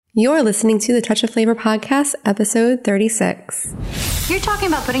You're listening to the Touch of Flavor podcast, episode 36. You're talking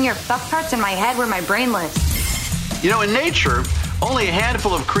about putting your fuck parts in my head where my brain lives. You know, in nature, only a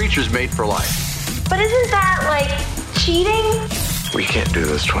handful of creatures mate for life. But isn't that, like, cheating? We can't do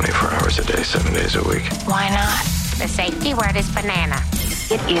this 24 hours a day, 7 days a week. Why not? The safety word is banana.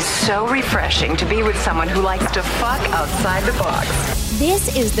 It is so refreshing to be with someone who likes to fuck outside the box.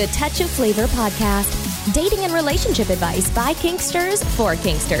 This is the Touch of Flavor podcast. Dating and relationship advice by Kinksters for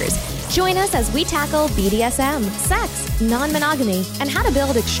Kinksters. Join us as we tackle BDSM, sex, non-monogamy, and how to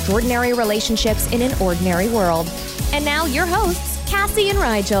build extraordinary relationships in an ordinary world. And now your hosts, Cassie and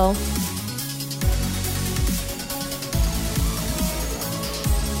Rigel.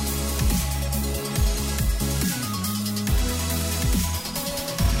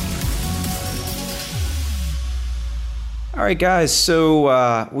 All right, guys,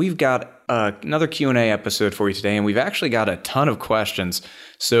 so we've got another Q&A episode for you today, and we've actually got a ton of questions.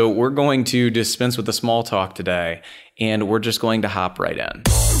 So we're going to dispense with the small talk today, and we're just going to hop right in.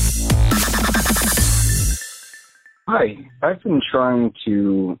 Hi, I've been trying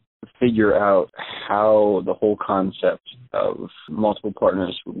to figure out how the whole concept of multiple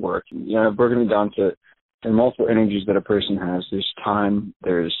partners would work. You know, I've broken it down to the multiple energies that a person has. There's time,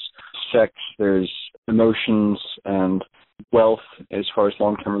 there's sex, there's emotions, and wealth as far as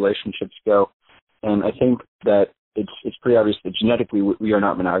long-term relationships go. And I think that it's pretty obvious that genetically we are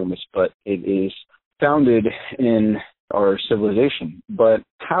not monogamous, but it is founded in our civilization. But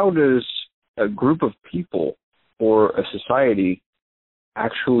how does a group of people or a society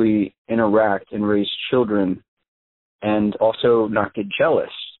actually interact and raise children and also not get jealous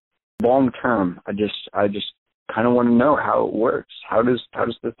long term? I just kind of want to know how it works. How does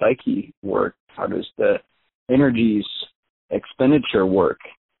the psyche work? How does the energies expenditure work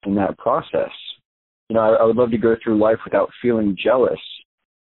in that process? You know, I would love to go through life without feeling jealous,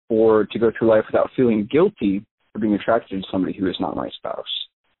 or to go through life without feeling guilty for being attracted to somebody who is not my spouse.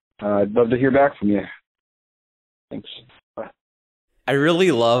 I'd love to hear back from you. Thanks. Bye. I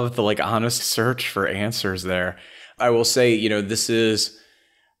really love the honest search for answers there. I will say, you know, that's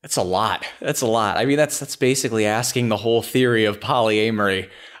a lot. That's a lot. I mean, that's basically asking the whole theory of polyamory,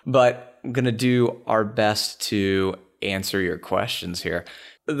 but I'm going to do our best to answer your questions here.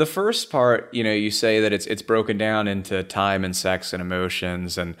 The first part, you know, you say that it's broken down into time and sex and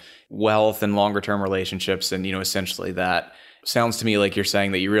emotions and wealth and longer term relationships. And, you know, essentially that sounds to me like you're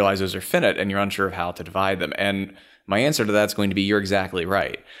saying that you realize those are finite and you're unsure of how to divide them. And my answer to that's going to be, you're exactly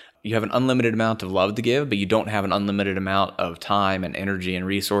right. You have an unlimited amount of love to give, but you don't have an unlimited amount of time and energy and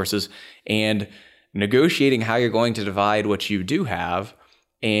resources. And negotiating how you're going to divide what you do have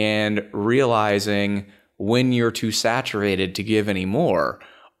and realizing when you're too saturated to give any more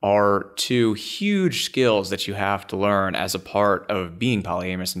are two huge skills that you have to learn as a part of being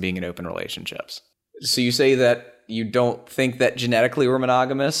polyamorous and being in open relationships. So you say that you don't think that genetically we're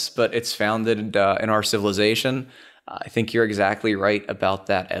monogamous, but it's founded in our civilization. I think you're exactly right about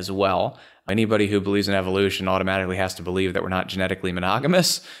that as well. Anybody who believes in evolution automatically has to believe that we're not genetically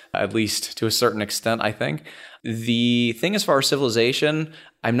monogamous, at least to a certain extent, I think. The thing as far as civilization,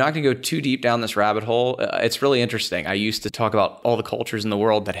 I'm not going to go too deep down this rabbit hole. It's really interesting. I used to talk about all the cultures in the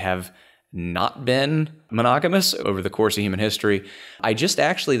world that have not been monogamous over the course of human history. I just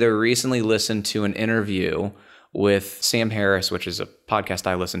actually, though, recently listened to an interview with Sam Harris, which is a podcast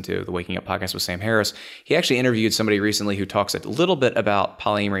I listen to, the Waking Up Podcast with Sam Harris. He actually interviewed somebody recently who talks a little bit about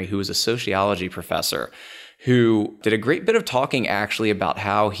polyamory, who is a sociology professor, who did a great bit of talking actually about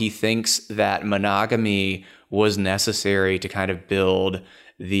how he thinks that monogamy was necessary to kind of build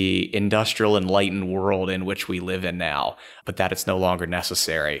the industrial enlightened world in which we live in now, but that it's no longer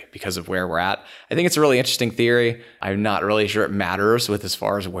necessary because of where we're at. I think it's a really interesting theory. I'm not really sure it matters with as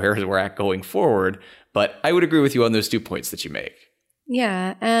far as where we're at going forward, but I would agree with you on those 2 points that you make.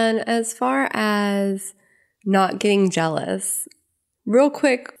 Yeah, and as far as not getting jealous, real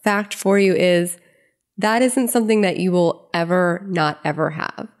quick fact for you is that isn't something that you will ever not ever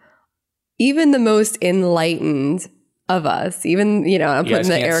have. Even the most enlightened of us, even, you know, I'm putting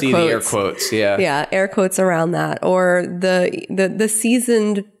the air quotes. The air quotes, yeah. Yeah, air quotes around that. Or the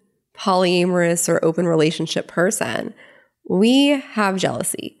seasoned polyamorous or open relationship person, we have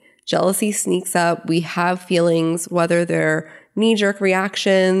jealousy. Jealousy sneaks up. We have feelings, whether they're knee-jerk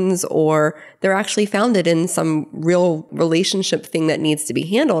reactions or they're actually founded in some real relationship thing that needs to be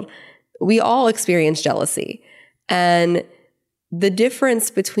handled. We all experience jealousy. And the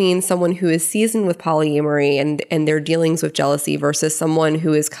difference between someone who is seasoned with polyamory and their dealings with jealousy versus someone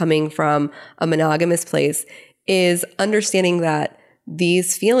who is coming from a monogamous place is understanding that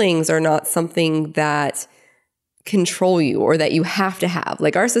these feelings are not something that control you or that you have to have.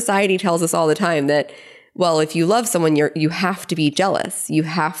 Like our society tells us all the time that, well, if you love someone, you have to be jealous. You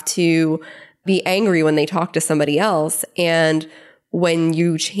have to be angry when they talk to somebody else. And when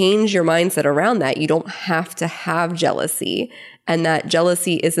you change your mindset around that, you don't have to have jealousy. And that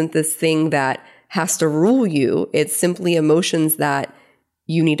jealousy isn't this thing that has to rule you. It's simply emotions that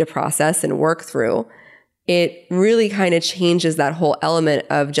you need to process and work through. It really kind of changes that whole element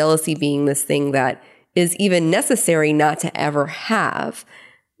of jealousy being this thing that is even necessary not to ever have.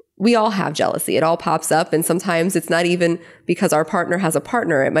 We all have jealousy. It all pops up. And sometimes it's not even because our partner has a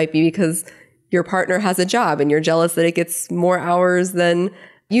partner. It might be because your partner has a job and you're jealous that it gets more hours than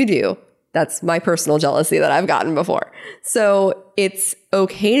you do. That's my personal jealousy that I've gotten before. So it's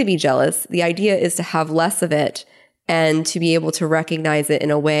okay to be jealous. The idea is to have less of it and to be able to recognize it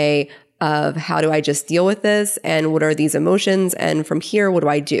in a way of how do I just deal with this and what are these emotions? And from here, what do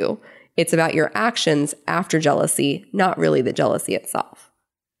I do? It's about your actions after jealousy, not really the jealousy itself.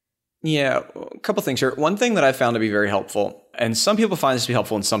 Yeah, a couple things here. One thing that I found to be very helpful, and some people find this to be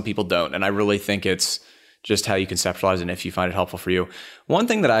helpful and some people don't, and I really think it's just how you conceptualize it and if you find it helpful for you. One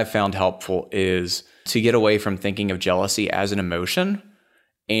thing that I've found helpful is to get away from thinking of jealousy as an emotion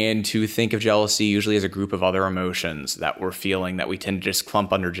and to think of jealousy usually as a group of other emotions that we're feeling that we tend to just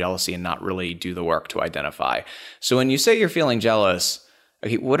clump under jealousy and not really do the work to identify. So when you say you're feeling jealous,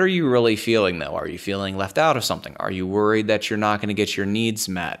 okay, what are you really feeling though? Are you feeling left out of something? Are you worried that you're not going to get your needs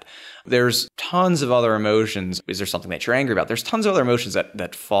met? There's tons of other emotions. Is there something that you're angry about? There's tons of other emotions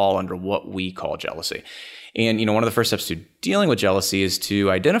that fall under what we call jealousy. And, one of the first steps to dealing with jealousy is to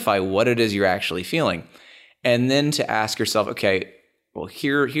identify what it is you're actually feeling. And then to ask yourself, okay, well,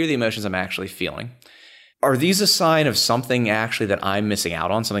 here are the emotions I'm actually feeling. Are these a sign of something actually that I'm missing out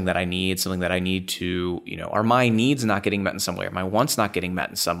on, something that I need to, are my needs not getting met in some way? Are my wants not getting met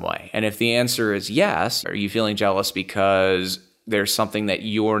in some way? And if the answer is yes, are you feeling jealous because there's something that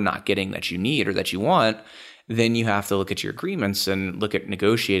you're not getting that you need or that you want? Then you have to look at your agreements and look at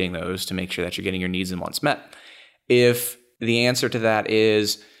negotiating those to make sure that you're getting your needs and wants met. If the answer to that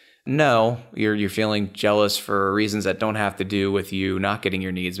is no, you're feeling jealous for reasons that don't have to do with you not getting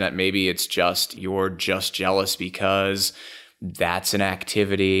your needs met. Maybe it's just you're just jealous because that's an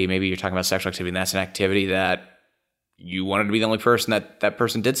activity. Maybe you're talking about sexual activity and that's an activity that you wanted to be the only person that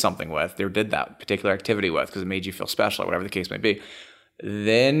person did something with or did that particular activity with because it made you feel special or whatever the case may be.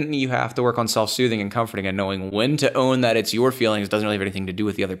 Then you have to work on self-soothing and comforting and knowing when to own that it's your feelings. It doesn't really have anything to do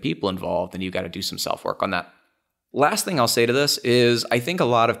with the other people involved. And you got to do some self-work on that. Last thing I'll say to this is I think a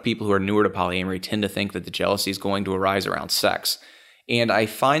lot of people who are newer to polyamory tend to think that the jealousy is going to arise around sex. And I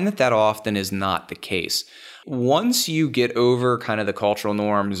find that often is not the case. Once you get over kind of the cultural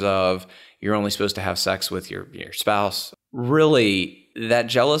norms of you're only supposed to have sex with your spouse, really that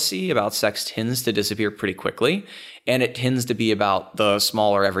jealousy about sex tends to disappear pretty quickly. And it tends to be about the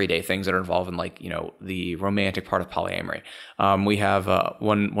smaller everyday things that are involved in the romantic part of polyamory. We have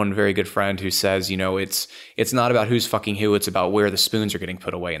one very good friend who says, it's not about who's fucking who. It's about where the spoons are getting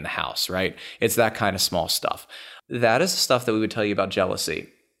put away in the house, right? It's that kind of small stuff. That is the stuff that we would tell you about jealousy.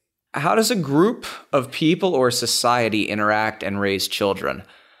 How does a group of people or society interact and raise children?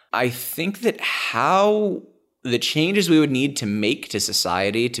 I think that how the changes we would need to make to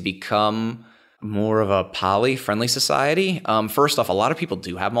society to become more of a poly-friendly society. First off, a lot of people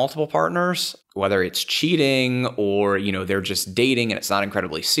do have multiple partners, whether it's cheating or, they're just dating and it's not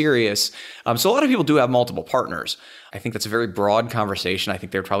incredibly serious. So a lot of people do have multiple partners. I think that's a very broad conversation. I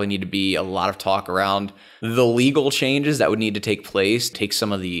think there would probably need to be a lot of talk around the legal changes that would need to take place, take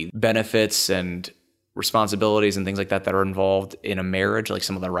some of the benefits and responsibilities and things like that are involved in a marriage, like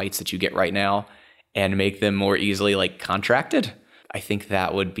some of the rights that you get right now, and make them more easily contracted. I think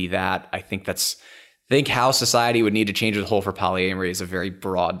that would be that. I think how society would need to change as a whole for polyamory is a very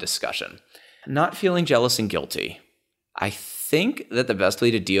broad discussion. Not feeling jealous and guilty. I think that the best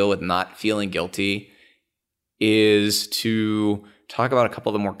way to deal with not feeling guilty is to talk about a couple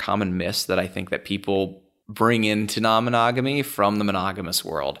of the more common myths that I think that people bring into non-monogamy from the monogamous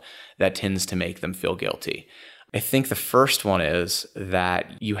world that tends to make them feel guilty. I think the first one is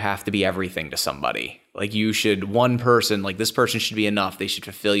that you have to be everything to somebody. One person, this person should be enough. They should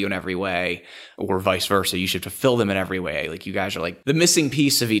fulfill you in every way, or vice versa. You should fulfill them in every way. You guys are the missing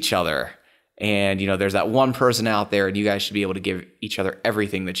piece of each other. And, there's that one person out there and you guys should be able to give each other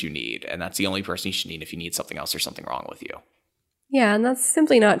everything that you need. And that's the only person you should need. If you need something else, there's something wrong with you. Yeah, and that's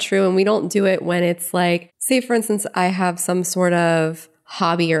simply not true. And we don't do it when it's say, for instance, I have some sort of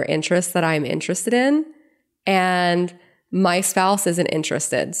hobby or interest that I'm interested in, and my spouse isn't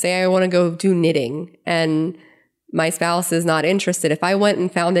interested. Say I want to go do knitting and my spouse is not interested. If I went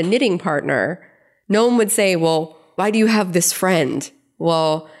and found a knitting partner, No one would say, well, why do you have this friend?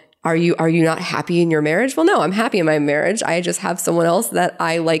 Well, are you not happy in your marriage? Well, no, I'm happy in my marriage. I just have someone else that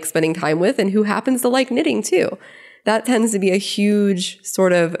I like spending time with and who happens to like knitting too. That tends to be a huge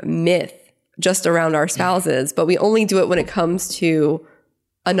sort of myth just around our spouses, but we only do it when it comes to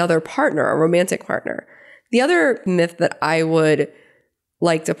another partner, a romantic partner. The other myth that I would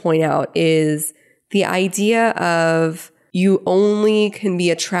like to point out is the idea of you only can be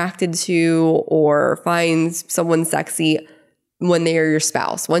attracted to or find someone sexy when they are your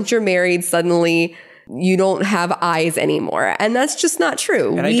spouse. Once you're married, suddenly you don't have eyes anymore. And that's just not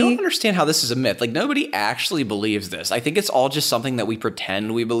true. And I don't understand how this is a myth. Like, nobody actually believes this. I think it's all just something that we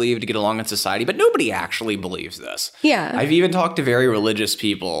pretend we believe to get along in society, but nobody actually believes this. Yeah. I've even talked to very religious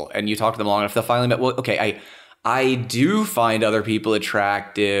people, and you talk to them long enough, they'll finally admit, well, okay, I do find other people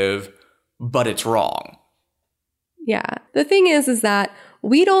attractive, but it's wrong. Yeah. The thing is that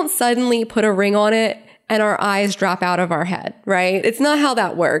we don't suddenly put a ring on it and our eyes drop out of our head, right? It's not how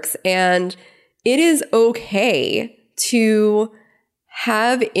that works. And it is okay to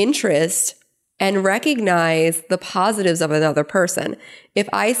have interest and recognize the positives of another person. If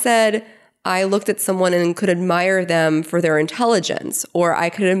I said I looked at someone and could admire them for their intelligence, or I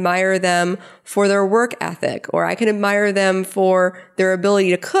could admire them for their work ethic, or I could admire them for their ability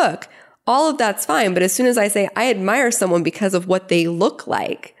to cook, all of that's fine. But as soon as I say I admire someone because of what they look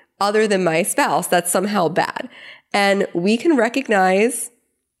like, other than my spouse, that's somehow bad. And we can recognize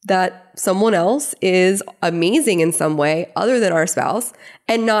that someone else is amazing in some way other than our spouse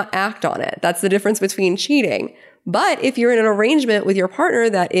and not act on it. That's the difference between cheating. But if you're in an arrangement with your partner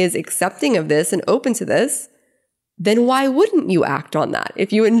that is accepting of this and open to this, then why wouldn't you act on that?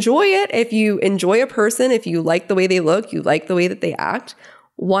 If you enjoy it, if you enjoy a person, if you like the way they look, you like the way that they act,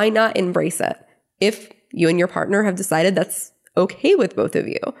 why not embrace it? If you and your partner have decided that's okay with both of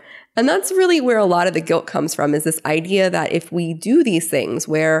you. And that's really where a lot of the guilt comes from, is this idea that if we do these things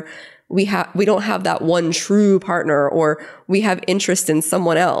where we don't have that one true partner, or we have interest in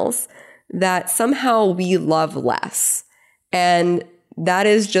someone else, that somehow we love less. And that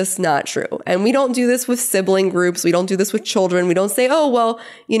is just not true. And we don't do this with sibling groups. We don't do this with children. We don't say, oh, well,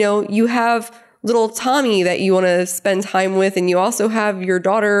 you have little Tommy that you want to spend time with, and you also have your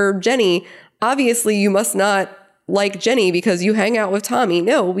daughter, Jenny. Obviously, you must not like Jenny because you hang out with Tommy.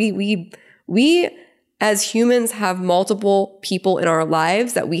 No, we as humans have multiple people in our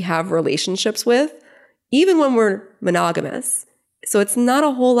lives that we have relationships with, even when we're monogamous. So it's not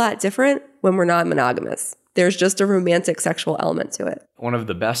a whole lot different when we're not monogamous. There's just a romantic sexual element to it. One of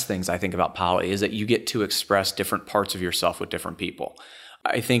the best things I think about poly is that you get to express different parts of yourself with different people.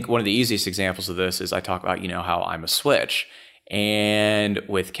 I think one of the easiest examples of this is I talk about, how I'm a switch. And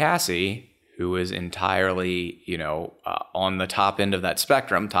with Cassie, who is entirely, on the top end of that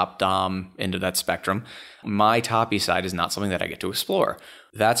spectrum, top dom end of that spectrum, my toppy side is not something that I get to explore.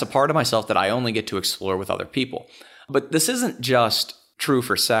 That's a part of myself that I only get to explore with other people. But this isn't just true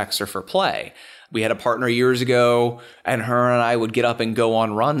for sex or for play. We had a partner years ago, and her and I would get up and go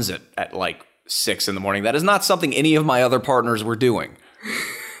on runs at like 6 a.m. That is not something any of my other partners were doing.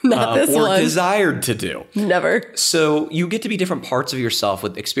 Not this or one. desired to do. Never. So you get to be different parts of yourself,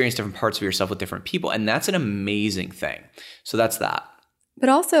 experience different parts of yourself with different people. And that's an amazing thing. So that's that. But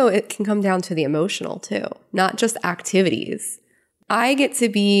also it can come down to the emotional too, not just activities. I get to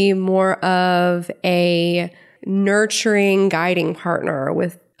be more of a nurturing, guiding partner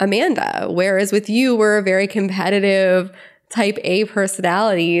with Amanda, whereas with you, we're very competitive type A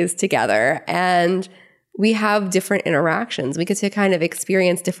personalities together. And we have different interactions. We get to kind of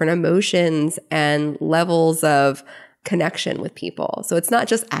experience different emotions and levels of connection with people. So it's not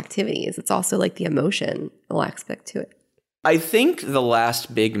just activities. It's also like the emotional aspect to it. I think the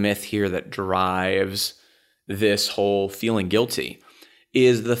last big myth here that drives this whole feeling guilty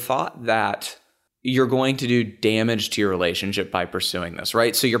is the thought that you're going to do damage to your relationship by pursuing this,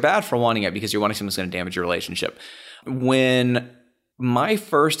 right? So you're bad for wanting it because you're wanting something that's going to damage your relationship. When my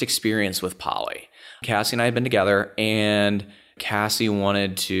first experience with poly, Cassie and I had been together, and Cassie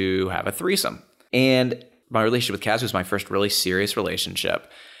wanted to have a threesome. And my relationship with Cassie was my first really serious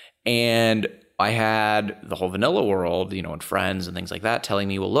relationship. And I had the whole vanilla world, and friends and things like that telling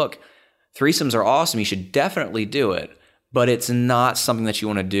me, well, look, threesomes are awesome. You should definitely do it. But it's not something that you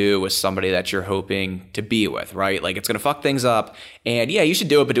want to do with somebody that you're hoping to be with, right? Like, it's going to fuck things up. And yeah, you should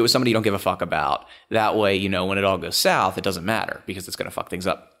do it, but do it with somebody you don't give a fuck about. That way, when it all goes south, it doesn't matter because it's going to fuck things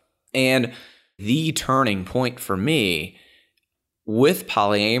up. And the turning point for me with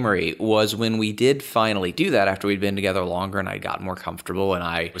polyamory was when we did finally do that after we'd been together longer and I'd gotten more comfortable and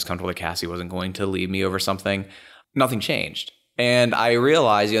I was comfortable that Cassie wasn't going to leave me over something. Nothing changed. And I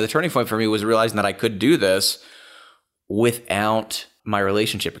realized, the turning point for me was realizing that I could do this without my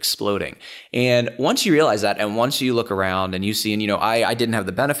relationship exploding. And once you realize that, and once you look around and you see, and I didn't have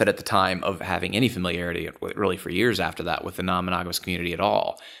the benefit at the time of having any familiarity really for years after that with the non-monogamous community at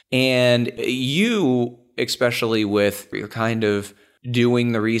all. And you, especially with your kind of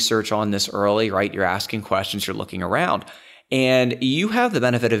doing the research on this early, right? You're asking questions, you're looking around, and you have the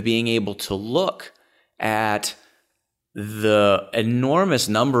benefit of being able to look at the enormous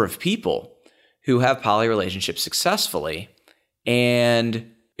number of people who have poly relationships successfully, and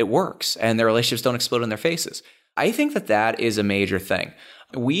it works, and their relationships don't explode in their faces. I think that is a major thing.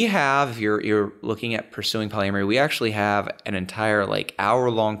 We have, if you're looking at pursuing polyamory, we actually have an entire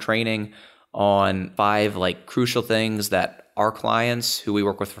hour-long training on 5 crucial things that our clients who we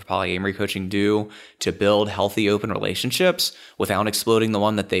work with for polyamory coaching do to build healthy open relationships without exploding the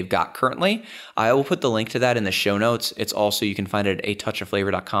one that they've got currently. I will put the link to that in the show notes. It's also, you can find it at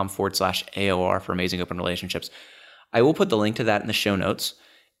atouchofflavor.com/AOR for amazing open relationships. I will put the link to that in the show notes,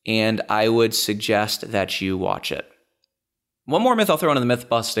 and I would suggest that you watch it. One more myth I'll throw in the myth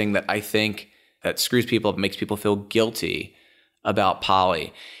busting that I think that screws people up, makes people feel guilty about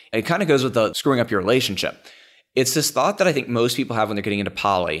poly. It kind of goes with the screwing up your relationship. It's this thought that I think most people have when they're getting into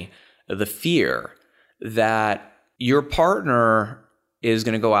poly, the fear that your partner is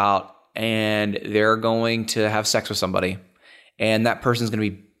going to go out and they're going to have sex with somebody, and that person's going to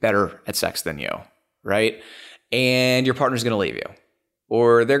be better at sex than you, right? And your partner's going to leave you.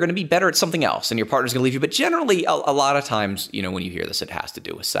 Or they're going to be better at something else, and your partner's going to leave you. But generally, a lot of times, when you hear this, it has to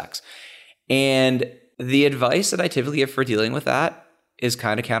do with sex. And the advice that I typically give for dealing with that is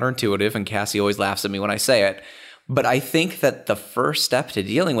kind of counterintuitive, and Cassie always laughs at me when I say it. But I think that the first step to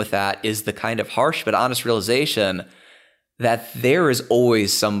dealing with that is the kind of harsh but honest realization that there is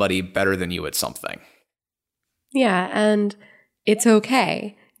always somebody better than you at something. Yeah, and it's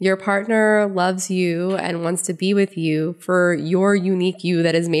okay. Your partner loves you and wants to be with you for your unique you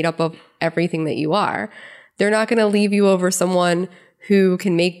that is made up of everything that you are. They're not going to leave you over someone who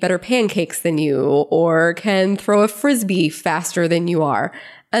can make better pancakes than you or can throw a frisbee faster than you are.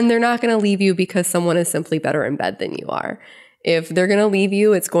 And they're not going to leave you because someone is simply better in bed than you are. If they're going to leave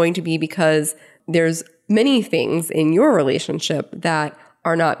you, it's going to be because there's many things in your relationship that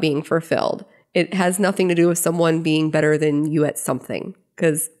are not being fulfilled. It has nothing to do with someone being better than you at something,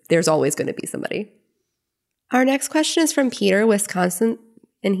 because there's always going to be somebody. Our next question is from Peter, Wisconsin,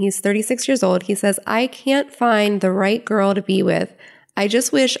 and he's 36 years old. He says, I can't find the right girl to be with. I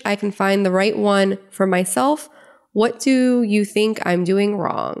just wish I can find the right one for myself. What do you think I'm doing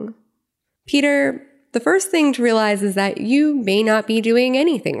wrong? Peter, the first thing to realize is that you may not be doing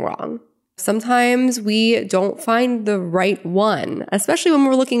anything wrong. Sometimes we don't find the right one, especially when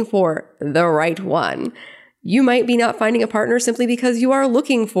we're looking for the right one. You might be not finding a partner simply because you are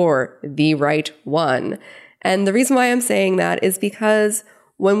looking for the right one. And the reason why I'm saying that is because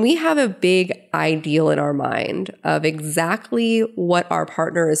when we have a big ideal in our mind of exactly what our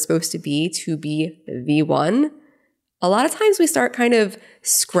partner is supposed to be the one, a lot of times we start kind of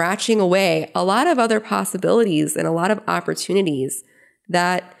scratching away a lot of other possibilities and a lot of opportunities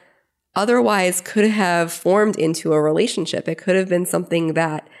that otherwise could have formed into a relationship. It could have been something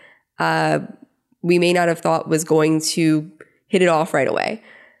that we may not have thought was going to hit it off right away.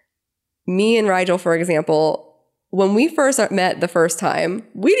 Me and Rigel, for example, when we first met the first time,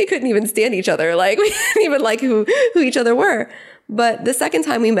 we couldn't even stand each other. We didn't even like who each other were. But the second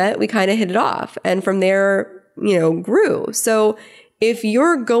time we met, we kind of hit it off. And from there, grew. So if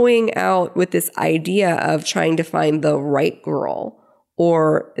you're going out with this idea of trying to find the right girl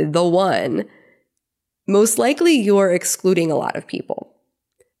or the one, most likely you're excluding a lot of people.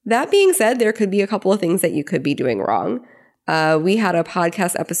 That being said, there could be a couple of things that you could be doing wrong. We had a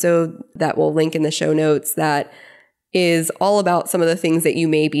podcast episode that we'll link in the show notes that is all about some of the things that you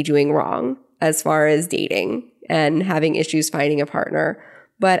may be doing wrong as far as dating and having issues finding a partner.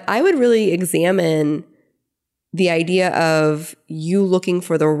 But I would really examine the idea of you looking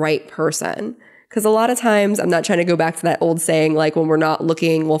for the right person. Because a lot of times, I'm not trying to go back to that old saying, when we're not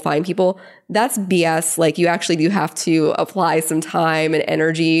looking, we'll find people. That's BS. You actually do have to apply some time and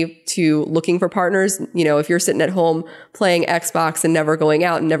energy to looking for partners. If you're sitting at home playing Xbox and never going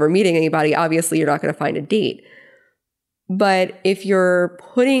out and never meeting anybody, obviously you're not going to find a date. But if you're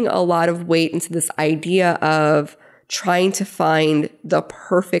putting a lot of weight into this idea of trying to find the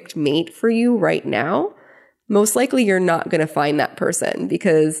perfect mate for you right now, most likely you're not going to find that person,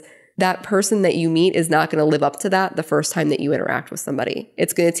 because that person that you meet is not going to live up to that the first time that you interact with somebody.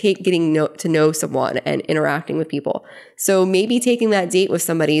 It's going to take getting to know someone and interacting with people. So maybe taking that date with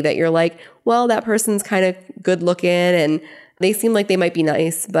somebody that you're like, well, that person's kind of good looking and They seem like they might be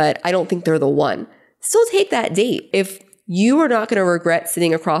nice, but I don't think they're the one. Still take that date. If you are not going to regret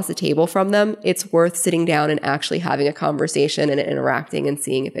sitting across the table from them, it's worth sitting down and actually having a conversation and interacting and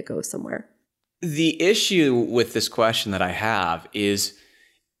seeing if it goes somewhere. The issue with this question that I have is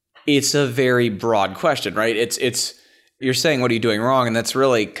it's a very broad question, right? It's you're saying, what are you doing wrong? And that's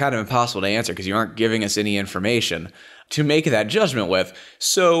really kind of impossible to answer because you aren't giving us any information to make that judgment with.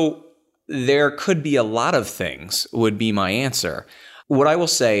 So there could be a lot of things would be my answer. What I will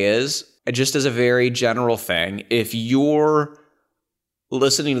say is, just as a very general thing, if you're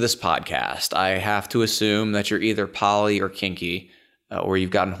listening to this podcast, I have to assume that you're either poly or kinky, or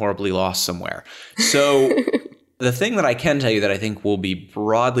you've gotten horribly lost somewhere. So the thing that I can tell you that I think will be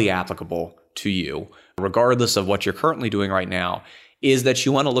broadly applicable to you, regardless of what you're currently doing right now, is that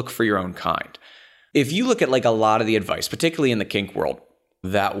you want to look for your own kind. If you look at like a lot of the advice, particularly in the kink world,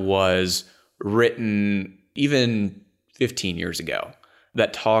 that was written even 15 years ago,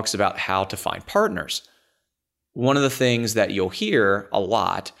 that talks about how to find partners, one of the things that you'll hear a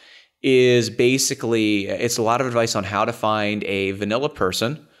lot is basically it's a lot of advice on how to find a vanilla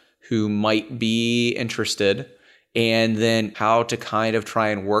person who might be interested, and then how to kind of try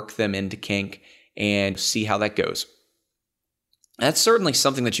and work them into kink and see how that goes. That's certainly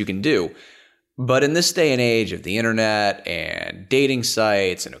something that you can do. But in this day and age of the internet and dating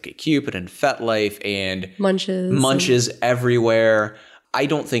sites and OkCupid and FetLife and munches everywhere, I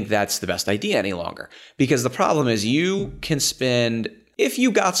don't think that's the best idea any longer. Because the problem is you can spend, if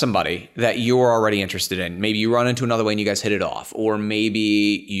you got somebody that you're already interested in, maybe you run into another way and you guys hit it off, or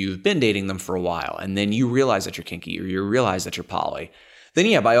maybe you've been dating them for a while and then you realize that you're kinky or you realize that you're poly, then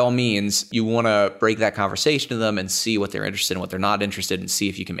yeah, by all means, you want to break that conversation to them and see what they're interested in, what they're not interested in, and see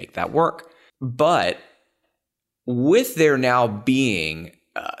if you can make that work. But with there now being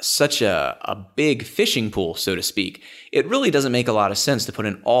such a big fishing pool, so to speak, it really doesn't make a lot of sense to put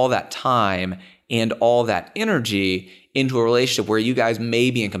in all that time and all that energy into a relationship where you guys may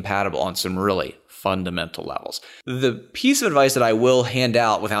be incompatible on some really fundamental levels. The piece of advice that I will hand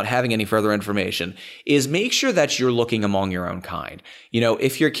out without having any further information is make sure that you're looking among your own kind. You know,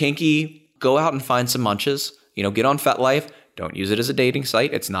 if you're kinky, go out and find some munches. You know, get on FetLife. Don't use it as a dating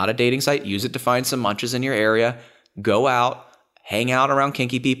site. It's not a dating site. Use it to find some munches in your area. Go out, hang out around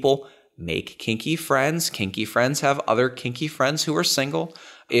kinky people, make kinky friends. Kinky friends have other kinky friends who are single.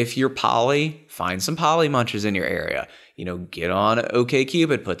 If you're poly, find some poly munches in your area. You know, get on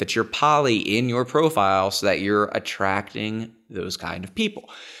OkCupid, put that you're poly in your profile so that you're attracting those kind of people.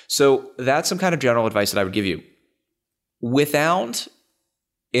 So that's some kind of general advice that I would give you. Without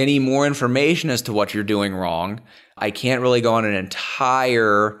any more information as to what you're doing wrong, I can't really go on an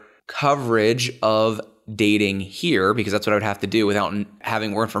entire coverage of dating here because that's what I would have to do without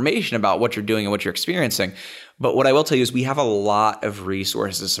having more information about what you're doing and what you're experiencing. But what I will tell you is we have a lot of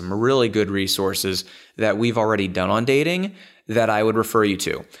resources, some really good resources that we've already done on dating that I would refer you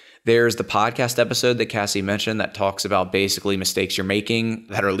to. There's the podcast episode that Cassie mentioned that talks about basically mistakes you're making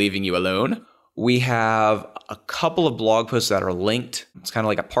that are leaving you alone. We have a couple of blog posts that are linked. It's kind of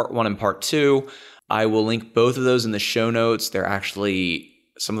like a part 1 and part 2. I will link both of those in the show notes. They're actually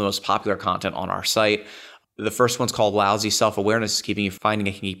some of the most popular content on our site. The first one's called Lousy Self-Awareness is Keeping You Finding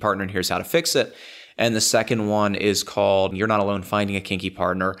a Kinky Partner and Here's How to Fix It. And the second one is called You're Not Alone Finding a Kinky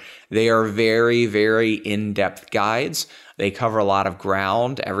Partner. They are very, very in-depth guides. They cover a lot of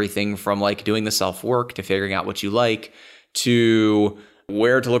ground, everything from like doing the self-work to figuring out what you like to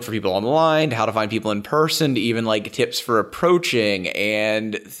where to look for people online, to how to find people in person, to even like tips for approaching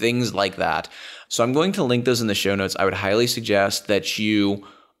and things like that. So I'm going to link those in the show notes. I would highly suggest that you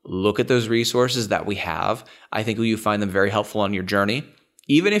look at those resources that we have. I think you find them very helpful on your journey.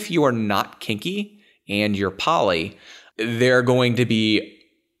 Even if you are not kinky and you're poly, they're going to be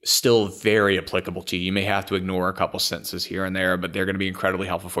still very applicable to you. You may have to ignore a couple sentences here and there, but they're going to be incredibly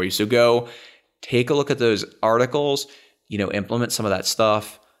helpful for you. So go take a look at those articles, implement some of that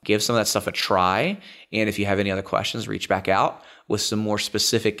stuff, give some of that stuff a try. And if you have any other questions, reach back out with some more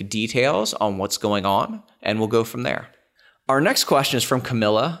specific details on what's going on, and we'll go from there. Our next question is from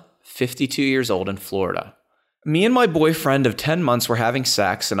Camilla, 52 years old in Florida. Me and my boyfriend of 10 months were having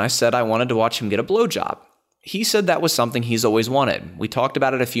sex, and I said I wanted to watch him get a blowjob. He said that was something he's always wanted. We talked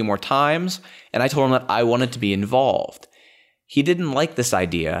about it a few more times, and I told him that I wanted to be involved. He didn't like this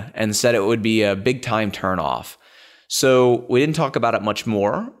idea and said it would be a big time turnoff. So we didn't talk about it much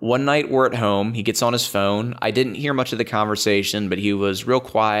more. One night we're at home. He gets on his phone. I didn't hear much of the conversation, but he was real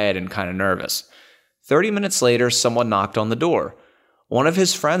quiet and kind of nervous. 30 minutes later, someone knocked on the door. One of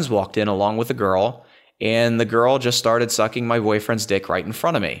his friends walked in along with a girl, and the girl just started sucking my boyfriend's dick right in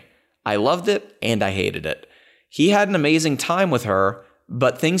front of me. I loved it and I hated it. He had an amazing time with her,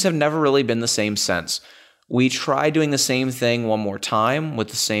 but things have never really been the same since. We tried doing the same thing one more time with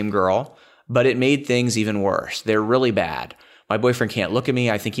the same girl, but it made things even worse. They're really bad. My boyfriend can't look at me.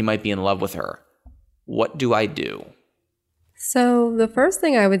 I think he might be in love with her. What do I do? So the first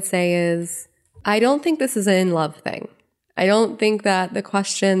thing I would say is, I don't think this is an in love thing. I don't think that the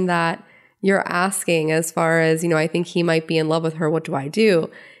question that you're asking as far as, I think he might be in love with her, what do I do?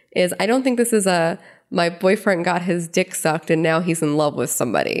 Is I don't think this is my boyfriend got his dick sucked and now he's in love with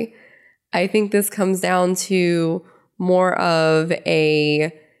somebody. I think this comes down to more of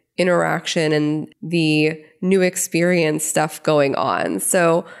a interaction and the new experience stuff going on.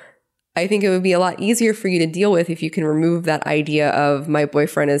 So I think it would be a lot easier for you to deal with if you can remove that idea of my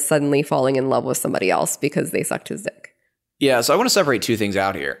boyfriend is suddenly falling in love with somebody else because they sucked his dick. Yeah, so I want to separate two things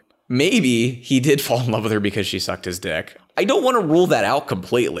out here. Maybe he did fall in love with her because she sucked his dick. I don't want to rule that out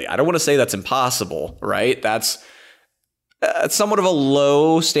completely. I don't want to say that's impossible, right? That's somewhat of a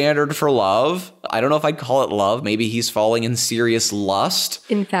low standard for love. I don't know if I'd call it love. Maybe he's falling in serious lust.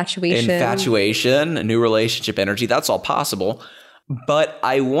 Infatuation, a new relationship energy. That's all possible. But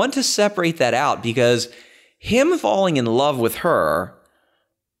I want to separate that out because him falling in love with her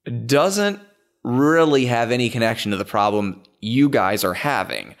doesn't really have any connection to the problem you guys are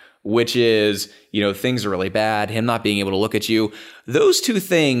having, which is, things are really bad, him not being able to look at you. Those two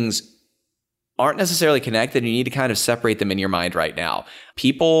things aren't necessarily connected. You need to kind of separate them in your mind right now.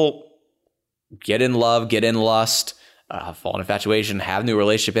 People get in love, get in lust, fall in infatuation, have new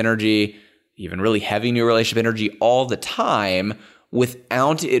relationship energy, even really heavy new relationship energy all the time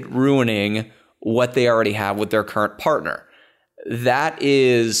without it ruining what they already have with their current partner. That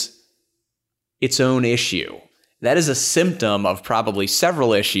is its own issue. That is a symptom of probably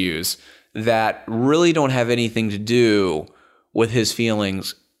several issues that really don't have anything to do with his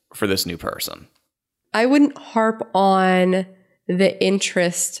feelings for this new person. I wouldn't harp on the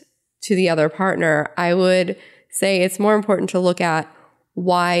interest to the other partner. I would say it's more important to look at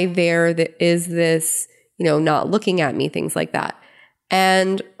why there is this, not looking at me, things like that.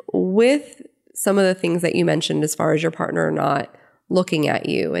 And with some of the things that you mentioned as far as your partner not looking at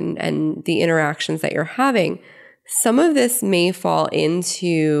you and the interactions that you're having, some of this may fall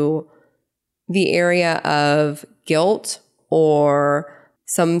into the area of guilt or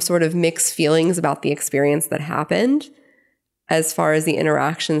some sort of mixed feelings about the experience that happened as far as the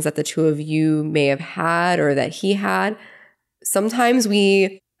interactions that the two of you may have had or that he had. Sometimes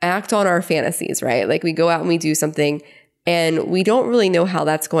we act on our fantasies, right? Like we go out and we do something and we don't really know how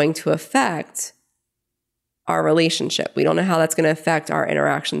that's going to affect our relationship. We don't know how that's going to affect our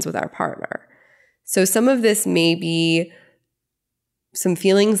interactions with our partner. So some of this may be some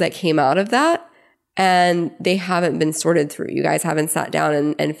feelings that came out of that and they haven't been sorted through. You guys haven't sat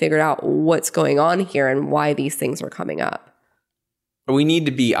down and figured out what's going on here and why these things are coming up. We need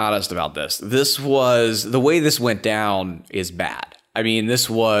to be honest about this. The way this went down is bad. I mean, this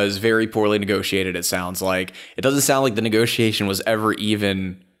was very poorly negotiated, it sounds like. It doesn't sound like the negotiation was ever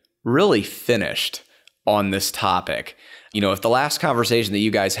even really finished on this topic. If the last conversation that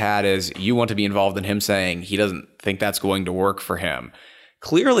you guys had is you want to be involved in him saying he doesn't think that's going to work for him,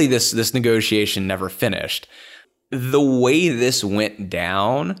 clearly this negotiation never finished. The way this went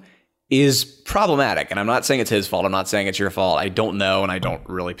down is problematic. And I'm not saying it's his fault. I'm not saying it's your fault. I don't know, and I don't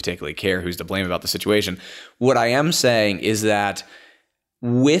really particularly care who's to blame about the situation. What I am saying is that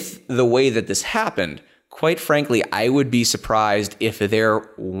with the way that this happened, quite frankly, I would be surprised if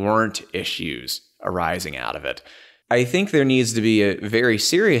there weren't issues arising out of it. I think there needs to be a very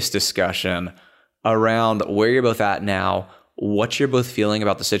serious discussion around where you're both at now, what you're both feeling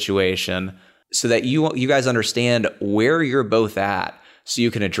about the situation, so that you guys understand where you're both at so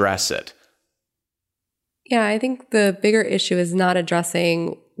you can address it. Yeah, I think the bigger issue is not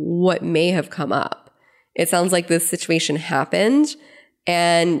addressing what may have come up. It sounds like this situation happened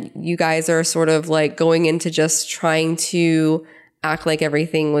and you guys are sort of like going into just trying to act like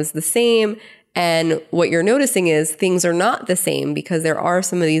everything was the same. And what you're noticing is things are not the same because there are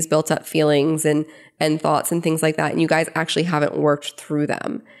some of these built up feelings and thoughts and things like that. And you guys actually haven't worked through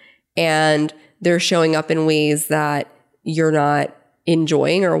them. And they're showing up in ways that you're not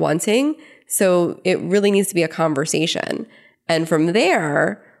enjoying or wanting. So it really needs to be a conversation. And from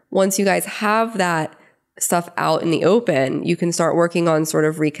there, once you guys have that stuff out in the open, you can start working on sort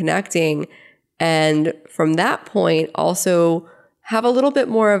of reconnecting. And from that point, also have a little bit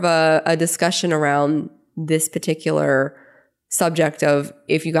more of a discussion around this particular subject of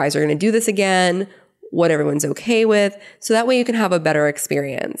if you guys are going to do this again, what everyone's okay with. So that way you can have a better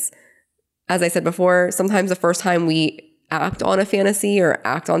experience. As I said before, sometimes the first time we act on a fantasy or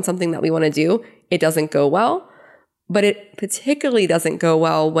act on something that we want to do, it doesn't go well. But it particularly doesn't go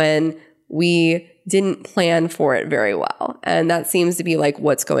well when we didn't plan for it very well. And that seems to be like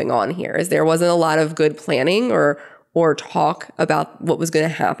what's going on here, is there wasn't a lot of good planning or talk about what was going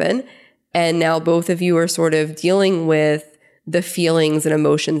to happen. And now both of you are sort of dealing with the feelings and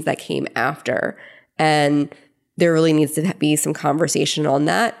emotions that came after. And there really needs to be some conversation on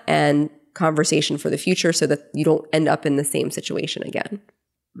that and conversation for the future so that you don't end up in the same situation again.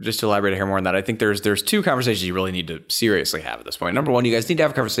 Just to elaborate here more on that, I think there's two conversations you really need to seriously have at this point. Number one, you guys need to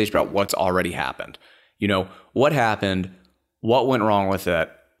have a conversation about what's already happened. You know, what happened? What went wrong with it?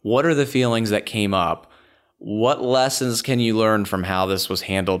 What are the feelings that came up? What lessons can you learn from how this was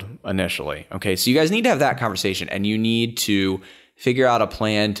handled initially? Okay, so you guys need to have that conversation, and you need to figure out a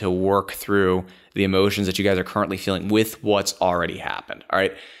plan to work through the emotions that you guys are currently feeling with what's already happened. All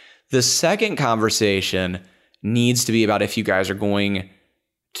right. The second conversation needs to be about if you guys are going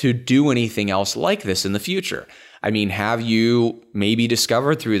to do anything else like this in the future. I mean, have you maybe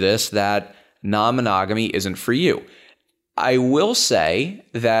discovered through this that non-monogamy isn't for you? I will say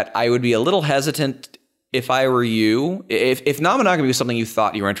that I would be a little hesitant if I were you, if non-monogamy was something you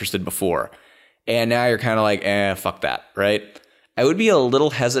thought you were interested before, and now you're kind of like, fuck that, right? I would be a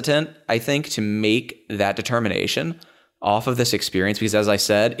little hesitant, I think, to make that determination off of this experience, because as I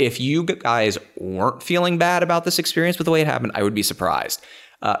said, if you guys weren't feeling bad about this experience with the way it happened, I would be surprised.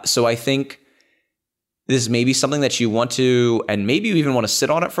 So I think this may be something that you want to, and maybe you even want to sit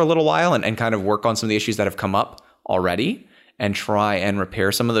on it for a little while and kind of work on some of the issues that have come up already and try and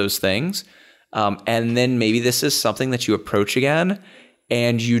repair some of those things. And then maybe this is something that you approach again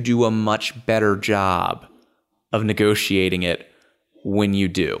and you do a much better job of negotiating it when you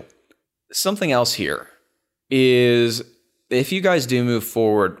do. Something else here is, if you guys do move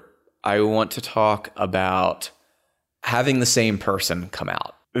forward, I want to talk about having the same person come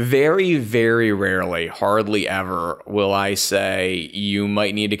out. Very, very rarely, hardly ever, will I say you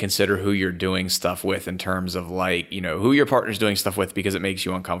might need to consider who you're doing stuff with in terms of who your partner's doing stuff with because it makes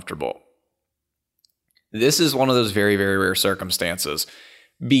you uncomfortable. This is one of those very, very rare circumstances,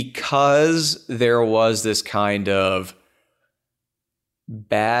 because there was this kind of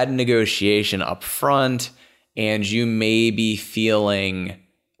bad negotiation up front, and you may be feeling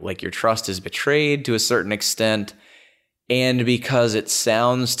like your trust is betrayed to a certain extent. And because it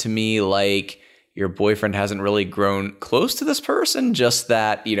sounds to me like your boyfriend hasn't really grown close to this person, just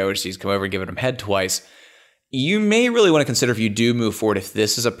that, she's come over and given him head twice, you may really want to consider, if you do move forward, if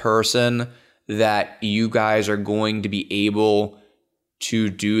this is a person that you guys are going to be able to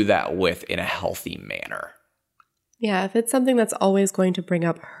do that with in a healthy manner. Yeah, if it's something that's always going to bring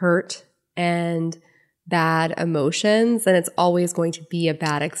up hurt and bad emotions, then it's always going to be a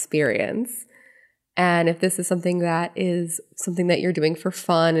bad experience. And if this is something that you're doing for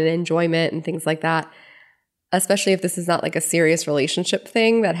fun and enjoyment and things like that, especially if this is not like a serious relationship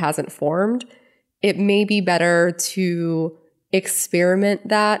thing that hasn't formed, it may be better to experiment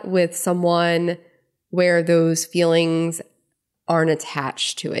that with someone where those feelings aren't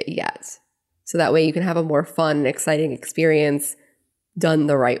attached to it yet. So that way you can have a more fun and exciting experience done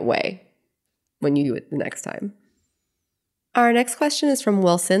the right way when you do it the next time. Our next question is from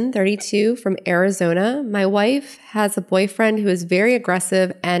Wilson, 32, from Arizona. My wife has a boyfriend who is very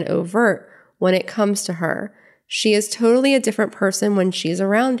aggressive and overt when it comes to her. She is totally a different person when she's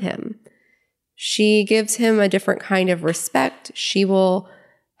around him. She gives him a different kind of respect. She will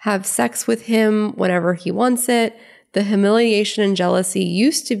have sex with him whenever he wants it. The humiliation and jealousy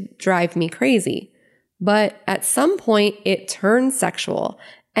used to drive me crazy, but at some point it turned sexual,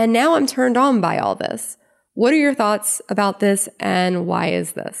 and now I'm turned on by all this. What are your thoughts about this, and why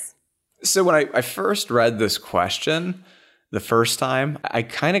is this? So when I first read this question the first time, I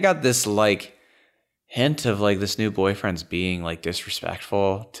kind of got this hint of this new boyfriend's being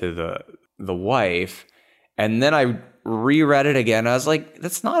disrespectful to the wife. And then I reread it again. I was like,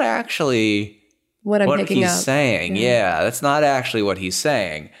 that's not actually what he's saying. Yeah, that's not actually what he's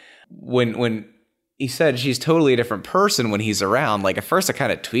saying. When he said she's totally a different person when he's around, at first it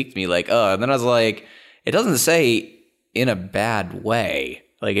kind of tweaked me, and then I was like, it doesn't say in a bad way.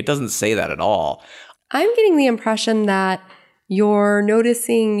 It doesn't say that at all. I'm getting the impression that you're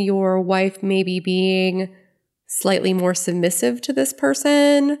noticing your wife maybe being slightly more submissive to this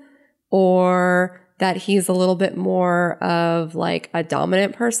person, or that he's a little bit more of a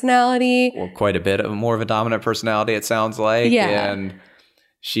dominant personality. Or quite a bit more of a dominant personality, it sounds like. Yeah. And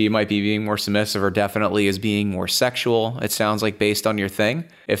she might be being more submissive, or definitely is being more sexual, it sounds like, based on your thing.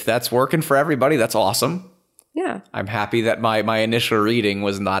 If that's working for everybody, that's awesome. Yeah. I'm happy that my initial reading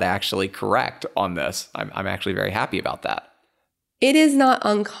was not actually correct on this. I'm actually very happy about that. It is not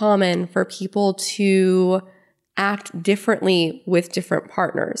uncommon for people to act differently with different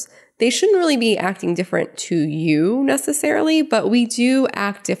partners. They shouldn't really be acting different to you necessarily, but we do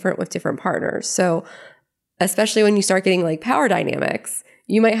act different with different partners. So especially when you start getting like power dynamics,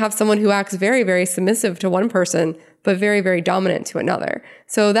 you might have someone who acts very, very submissive to one person, but very, very dominant to another.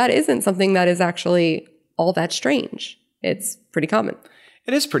 So that isn't something that is actually all that strange. It's pretty common.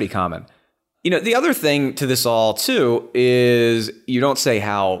 It is pretty common. You know, the other thing to this all, too, is you don't say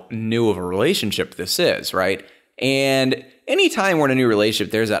how new of a relationship this is, right? And anytime we're in a new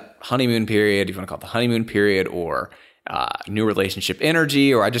relationship, there's that honeymoon period, if you want to call it the honeymoon period, or new relationship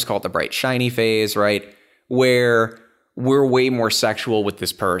energy, or I just call it the bright, shiny phase, right? Where we're way more sexual with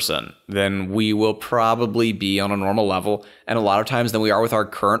this person than we will probably be on a normal level, and a lot of times than we are with our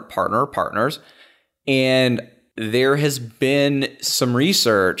current partner or partners. And there has been some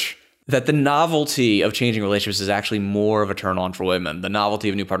research that the novelty of changing relationships is actually more of a turn on for women. The novelty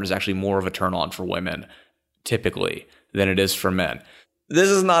of new partners is actually more of a turn on for women, typically, than it is for men. This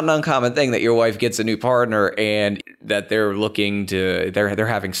is not an uncommon thing that your wife gets a new partner and that they're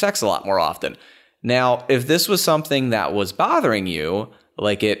having sex a lot more often. Now, if this was something that was bothering you,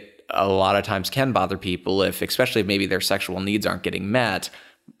 like it a lot of times can bother people, especially if maybe their sexual needs aren't getting met,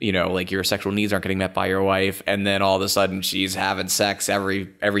 you know, like your sexual needs aren't getting met by your wife, and then all of a sudden she's having sex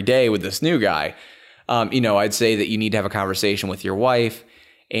every day with this new guy, I'd say that you need to have a conversation with your wife,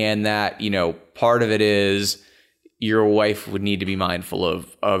 and that, part of it is your wife would need to be mindful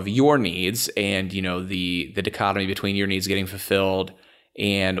of your needs and, the dichotomy between your needs getting fulfilled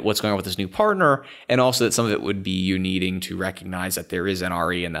and what's going on with this new partner, and also that some of it would be you needing to recognize that there is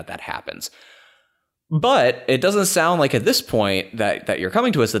NRE and that happens. But it doesn't sound like at this point that you're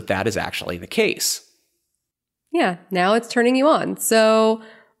coming to us that is actually the case. Yeah, now it's turning you on. So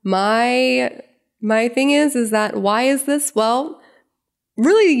my thing is that why is this? Well,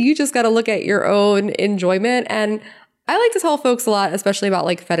 really, you just got to look at your own enjoyment. And I like to tell folks a lot, especially about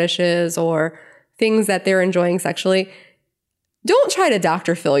like fetishes or things that they're enjoying sexually. Don't try to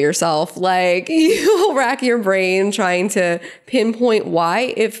Dr. Phil yourself. Like, you'll rack your brain trying to pinpoint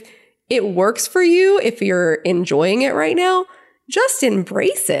why. If it works for you, if you're enjoying it right now, just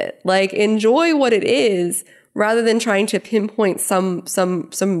embrace it. Like, enjoy what it is rather than trying to pinpoint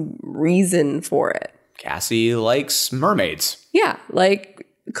some reason for it. Cassie likes mermaids. Yeah. Like,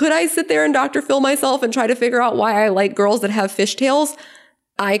 could I sit there and Dr. Phil myself and try to figure out why I like girls that have fishtails?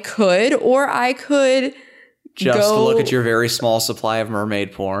 I could, or I could just look at your very small supply of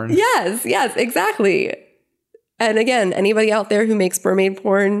mermaid porn. Yes, exactly. And again, anybody out there who makes mermaid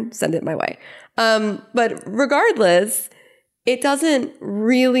porn, send it my way. But regardless, it doesn't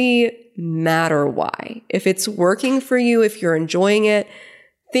really matter why. If it's working for you, if you're enjoying it,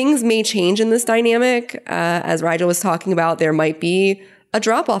 things may change in this dynamic. As Rigel was talking about, there might be a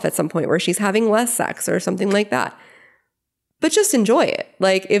drop off at some point where she's having less sex or something like that. But just enjoy it.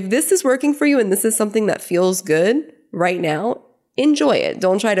 Like, if this is working for you and this is something that feels good right now, enjoy it.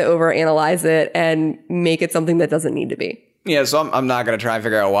 Don't try to overanalyze it and make it something that doesn't need to be. Yeah, so I'm not going to try and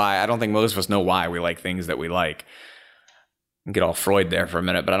figure out why. I don't think most of us know why we like things that we like. Get all Freud there for a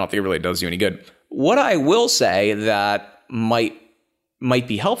minute, but I don't think it really does you any good. What I will say that might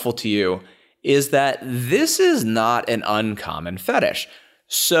be helpful to you is that this is not an uncommon fetish.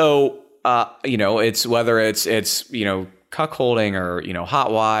 So, it's whether it's cuckolding or,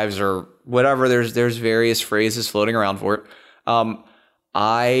 hot wives or whatever, there's various phrases floating around for it.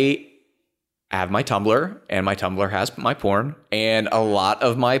 I have my Tumblr, and my Tumblr has my porn, and a lot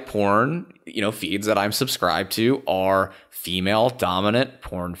of my porn, feeds that I'm subscribed to are female dominant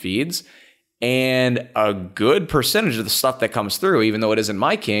porn feeds. And a good percentage of the stuff that comes through, even though it isn't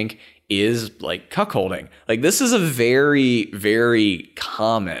my kink, is like cuckolding. Like, this is a very, very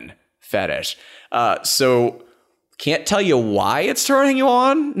common fetish. So can't tell you why it's turning you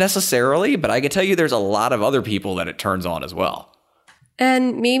on necessarily, but I can tell you there's a lot of other people that it turns on as well.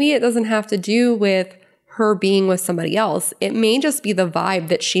 And maybe it doesn't have to do with her being with somebody else. It may just be the vibe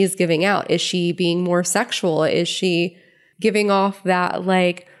that she's giving out. Is she being more sexual? Is she giving off that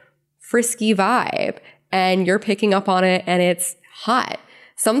like frisky vibe? And you're picking up on it and it's hot.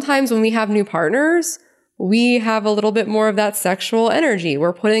 Sometimes when we have new partners, we have a little bit more of that sexual energy.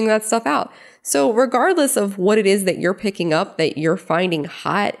 We're putting that stuff out. So regardless of what it is that you're picking up that you're finding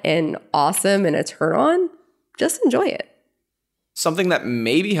hot and awesome and a turn on, just enjoy it. Something that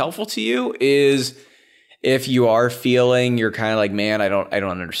may be helpful to you is if you are feeling you're kind of like, man, I don't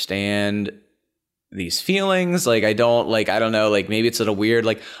understand these feelings. Like, I don't know, like maybe it's a little weird.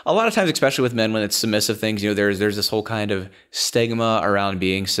 Like, a lot of times, especially with men, when it's submissive things, there's this whole kind of stigma around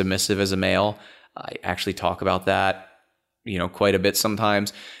being submissive as a male. I actually talk about that quite a bit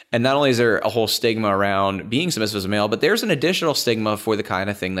sometimes. And not only is there a whole stigma around being submissive as a male, but there's an additional stigma for the kind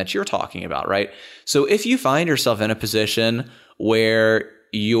of thing that you're talking about, right? So if you find yourself in a position where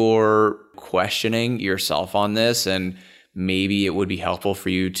you're questioning yourself on this, and maybe it would be helpful for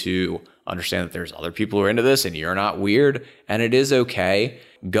you to understand that there's other people who are into this and you're not weird and it is okay,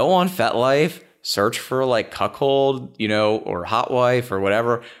 go on FetLife, search for like cuckold, or hot wife or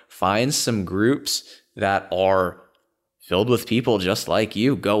whatever. Find some groups that are filled with people just like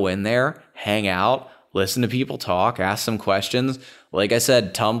you. Go in there, hang out, listen to people talk, ask some questions. Like I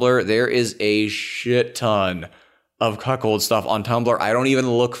said, Tumblr, there is a shit ton of cuckold stuff on Tumblr. I don't even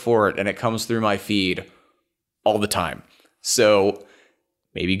look for it, and it comes through my feed all the time. So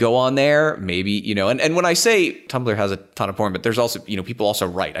maybe go on there, maybe, and when I say Tumblr has a ton of porn, but there's also, people also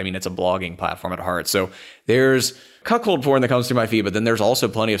write. I mean, it's a blogging platform at heart. So there's cuckold porn that comes through my feed, but then there's also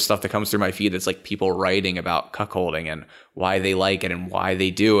plenty of stuff that comes through my feed that's like people writing about cuckolding and why they like it and why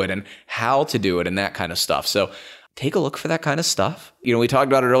they do it and how to do it and that kind of stuff. So take a look for that kind of stuff. We talked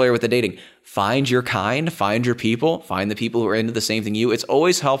about it earlier with the dating. Find your kind, find your people, find the people who are into the same thing you. It's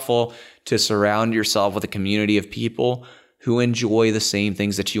always helpful to surround yourself with a community of people who enjoy the same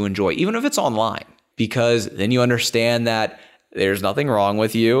things that you enjoy, even if it's online, because then you understand that there's nothing wrong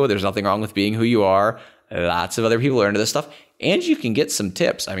with you. There's nothing wrong with being who you are. Lots of other people are into this stuff, and you can get some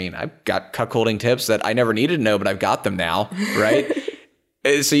tips. I mean, I've got cuckolding tips that I never needed to know, but I've got them now, right?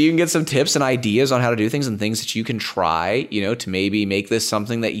 So you can get some tips and ideas on how to do things and things that you can try, to maybe make this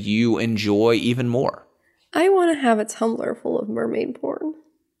something that you enjoy even more. I want to have a Tumblr full of mermaid porn.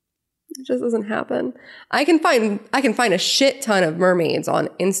 It just doesn't happen. I can find a shit ton of mermaids on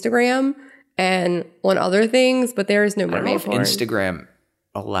Instagram and on other things, but there is no mermaid porn. Instagram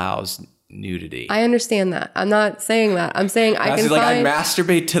allows nudity. I understand that. I'm not saying that. I'm saying I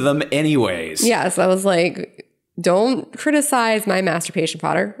masturbate to them anyways. Yes, I was like, don't criticize my masturbation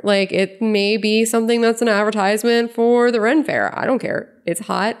fodder. Like, it may be something that's an advertisement for the Ren Fair. I don't care. It's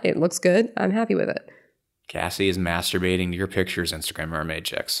hot. It looks good. I'm happy with it. Cassie is masturbating to your pictures, Instagram mermaid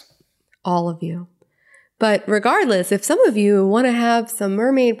chicks. All of you. But regardless, if some of you want to have some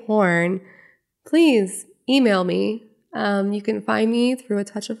mermaid porn, please email me. You can find me through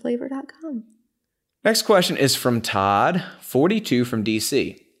atouchofflavor.com. Next question is from Todd, 42 from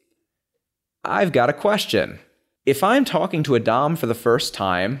DC. I've got a question. If I'm talking to a dom for the first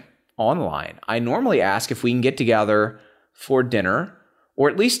time online, I normally ask if we can get together for dinner or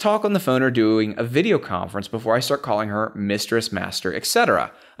at least talk on the phone or doing a video conference before I start calling her mistress, master,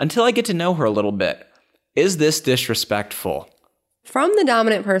 etc., until I get to know her a little bit. Is this disrespectful? From the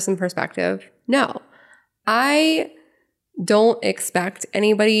dominant person perspective, no. I don't expect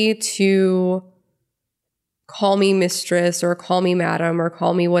anybody to call me mistress or call me madam or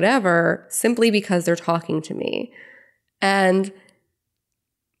call me whatever simply because they're talking to me. And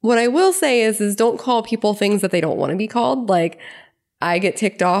what I will say is don't call people things that they don't want to be called. Like, I get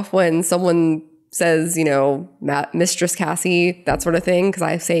ticked off when someone says, Mistress Cassie, that sort of thing, because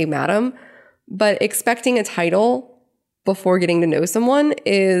I say madam. But expecting a title before getting to know someone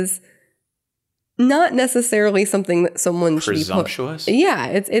is not necessarily something that someone should be presumptuous. Yeah,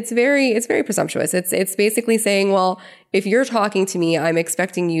 it's very presumptuous. It's basically saying, well, if you're talking to me, I'm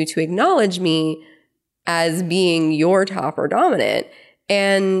expecting you to acknowledge me as being your top or dominant,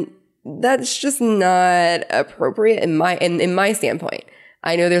 and that's just not appropriate in my standpoint.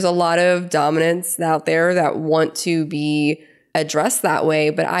 I know there's a lot of dominants out there that want to be addressed that way,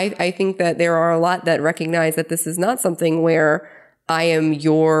 but I think that there are a lot that recognize that this is not something where I am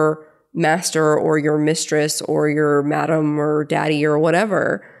your master or your mistress or your madam or daddy or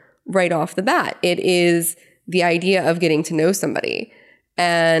whatever right off the bat. It is the idea of getting to know somebody.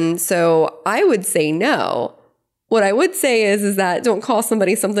 And so I would say no. What I would say is that don't call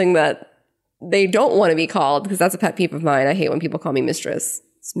somebody something that they don't want to be called, because that's a pet peeve of mine. I hate when people call me mistress,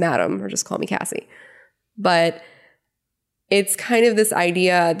 it's madam, or just call me Cassie. But it's kind of this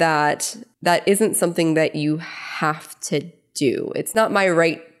idea that isn't something that you have to do. It's not my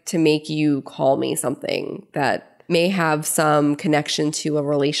right to make you call me something that may have some connection to a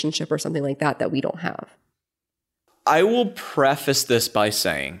relationship or something like that we don't have. I will preface this by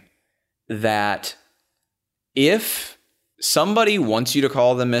saying that if somebody wants you to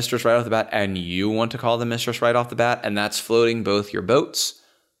call them mistress right off the bat and you want to call them mistress right off the bat, and that's floating both your boats,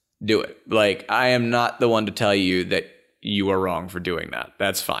 do it. Like, I am not the one to tell you that you are wrong for doing that.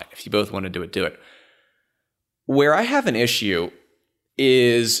 That's fine. If you both want to do it, do it. Where I have an issue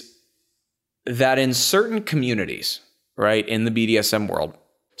is that in certain communities, right, in the BDSM world,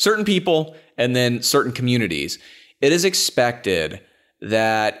 certain people and then certain communities, it is expected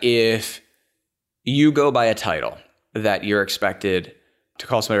that if you go by a title, that you're expected to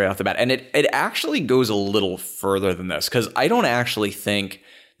call somebody right off the bat. And it actually goes a little further than this, because I don't actually think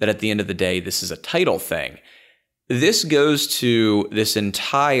that at the end of the day, this is a title thing. This goes to this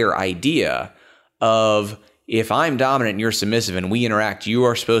entire idea of, if I'm dominant and you're submissive and we interact, you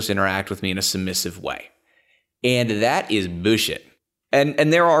are supposed to interact with me in a submissive way. And that is bullshit.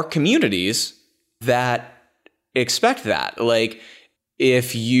 And there are communities that expect that. Like,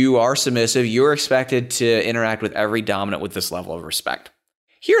 if you are submissive, you're expected to interact with every dominant with this level of respect.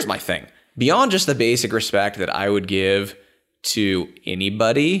 Here's my thing. Beyond just the basic respect that I would give to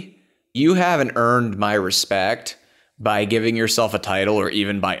anybody, you haven't earned my respect by giving yourself a title, or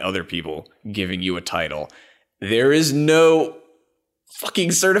even by other people giving you a title. There is no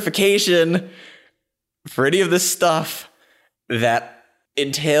fucking certification for any of this stuff that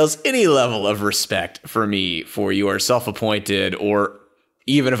entails any level of respect for me for your self-appointed, or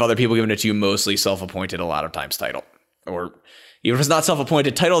even if other people giving it to you, mostly self-appointed a lot of times title. Or even if it's not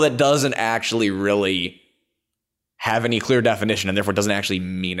self-appointed, title that doesn't actually really have any clear definition and therefore doesn't actually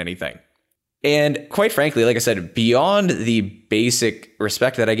mean anything. And quite frankly, like I said, beyond the basic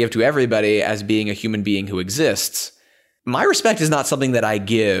respect that I give to everybody as being a human being who exists, my respect is not something that I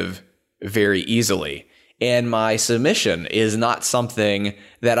give very easily. And my submission is not something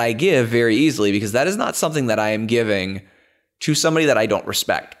that I give very easily, because that is not something that I am giving to somebody that I don't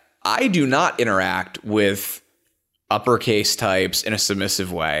respect. I do not interact with uppercase types in a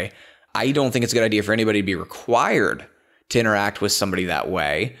submissive way. I don't think it's a good idea for anybody to be required to interact with somebody that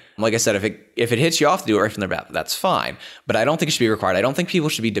way. Like I said, if it hits you off to do it right from the bat, that's fine. But I don't think it should be required. I don't think people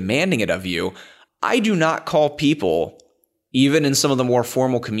should be demanding it of you. I do not call people, even in some of the more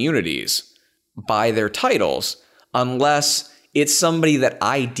formal communities, by their titles, unless it's somebody that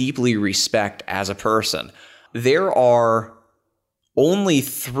I deeply respect as a person. There are only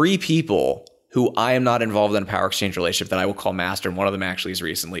 3 people who I am not involved in a power exchange relationship that I will call master, and one of them actually is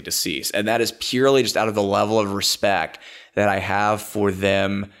recently deceased. And that is purely just out of the level of respect that I have for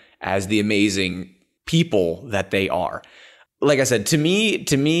them as the amazing people that they are. Like I said, to me,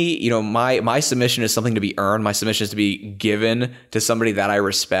 you know, my submission is something to be earned. My submission is to be given to somebody that I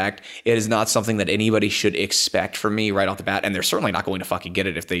respect. It is not something that anybody should expect from me right off the bat, and they're certainly not going to fucking get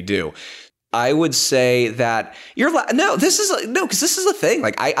it if they do. I would say that because this is a thing.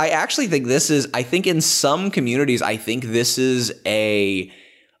 Like, I actually think I think in some communities, I think this is a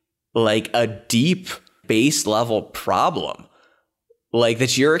deep base level problem. Like,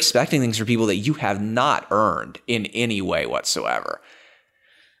 that you're expecting things from people that you have not earned in any way whatsoever.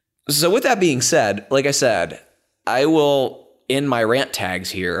 So with that being said, like I said, I will end my rant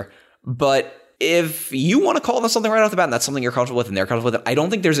tags here, but if you want to call this something right off the bat and that's something you're comfortable with and they're comfortable with it, I don't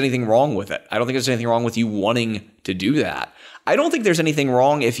think there's anything wrong with it. I don't think there's anything wrong with you wanting to do that. I don't think there's anything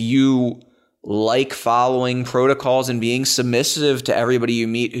wrong if you like following protocols and being submissive to everybody you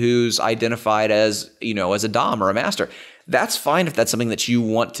meet who's identified as, you know, as a dom or a master. That's fine if that's something that you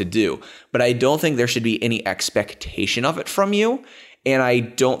want to do. But I don't think there should be any expectation of it from you. And I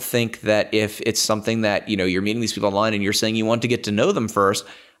don't think that if it's something that, you know, you're meeting these people online and you're saying you want to get to know them first,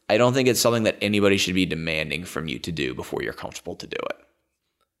 I don't think it's something that anybody should be demanding from you to do before you're comfortable to do it.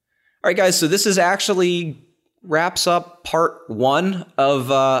 All right, guys. So this is actually wraps up part 1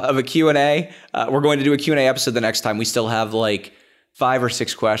 of a Q&A. We're going to do a Q&A episode the next time. We still have like 5 or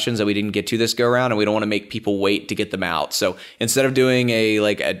 6 questions that we didn't get to this go around, and we don't want to make people wait to get them out. So instead of doing a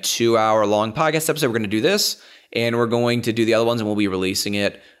 2-hour long podcast episode, we're going to do this, and we're going to do the other ones, and we'll be releasing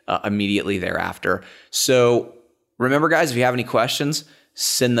it immediately thereafter. So remember, guys, if you have any questions,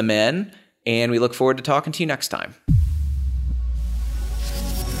 send them in, and we look forward to talking to you next time.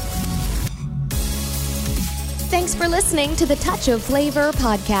 Thanks for listening to the Touch of Flavor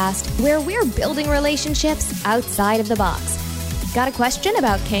podcast, where we're building relationships outside of the box. Got a question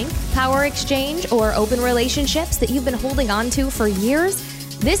about kink, power exchange, or open relationships that you've been holding on to for years?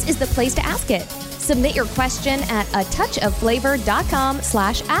 This is the place to ask it. Submit your question at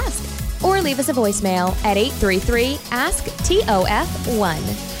atouchofflavor.com/ask or leave us a voicemail at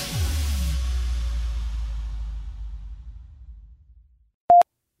 833-ASK-TOF1.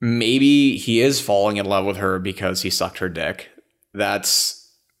 Maybe he is falling in love with her because he sucked her dick. You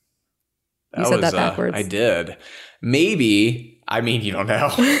said that backwards. I did. Maybe, I mean, you don't know.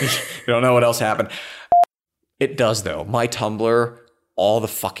 You don't know what else happened. It does, though. My Tumblr all the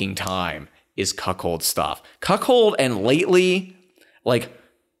fucking time is cuckold stuff. Cuckold, and lately, like,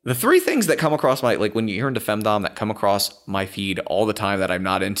 the 3 things that come across my, like, when you're into femdom, that come across my feed all the time that I'm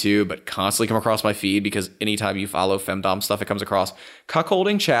not into, but constantly come across my feed because anytime you follow femdom stuff, it comes across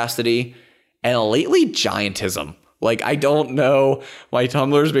cuckolding, chastity, and lately giantism. Like, I don't know. My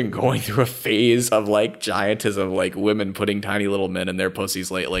Tumblr's been going through a phase of like giantism, like women putting tiny little men in their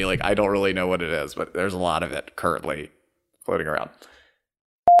pussies lately. Like, I don't really know what it is, but there's a lot of it currently floating around.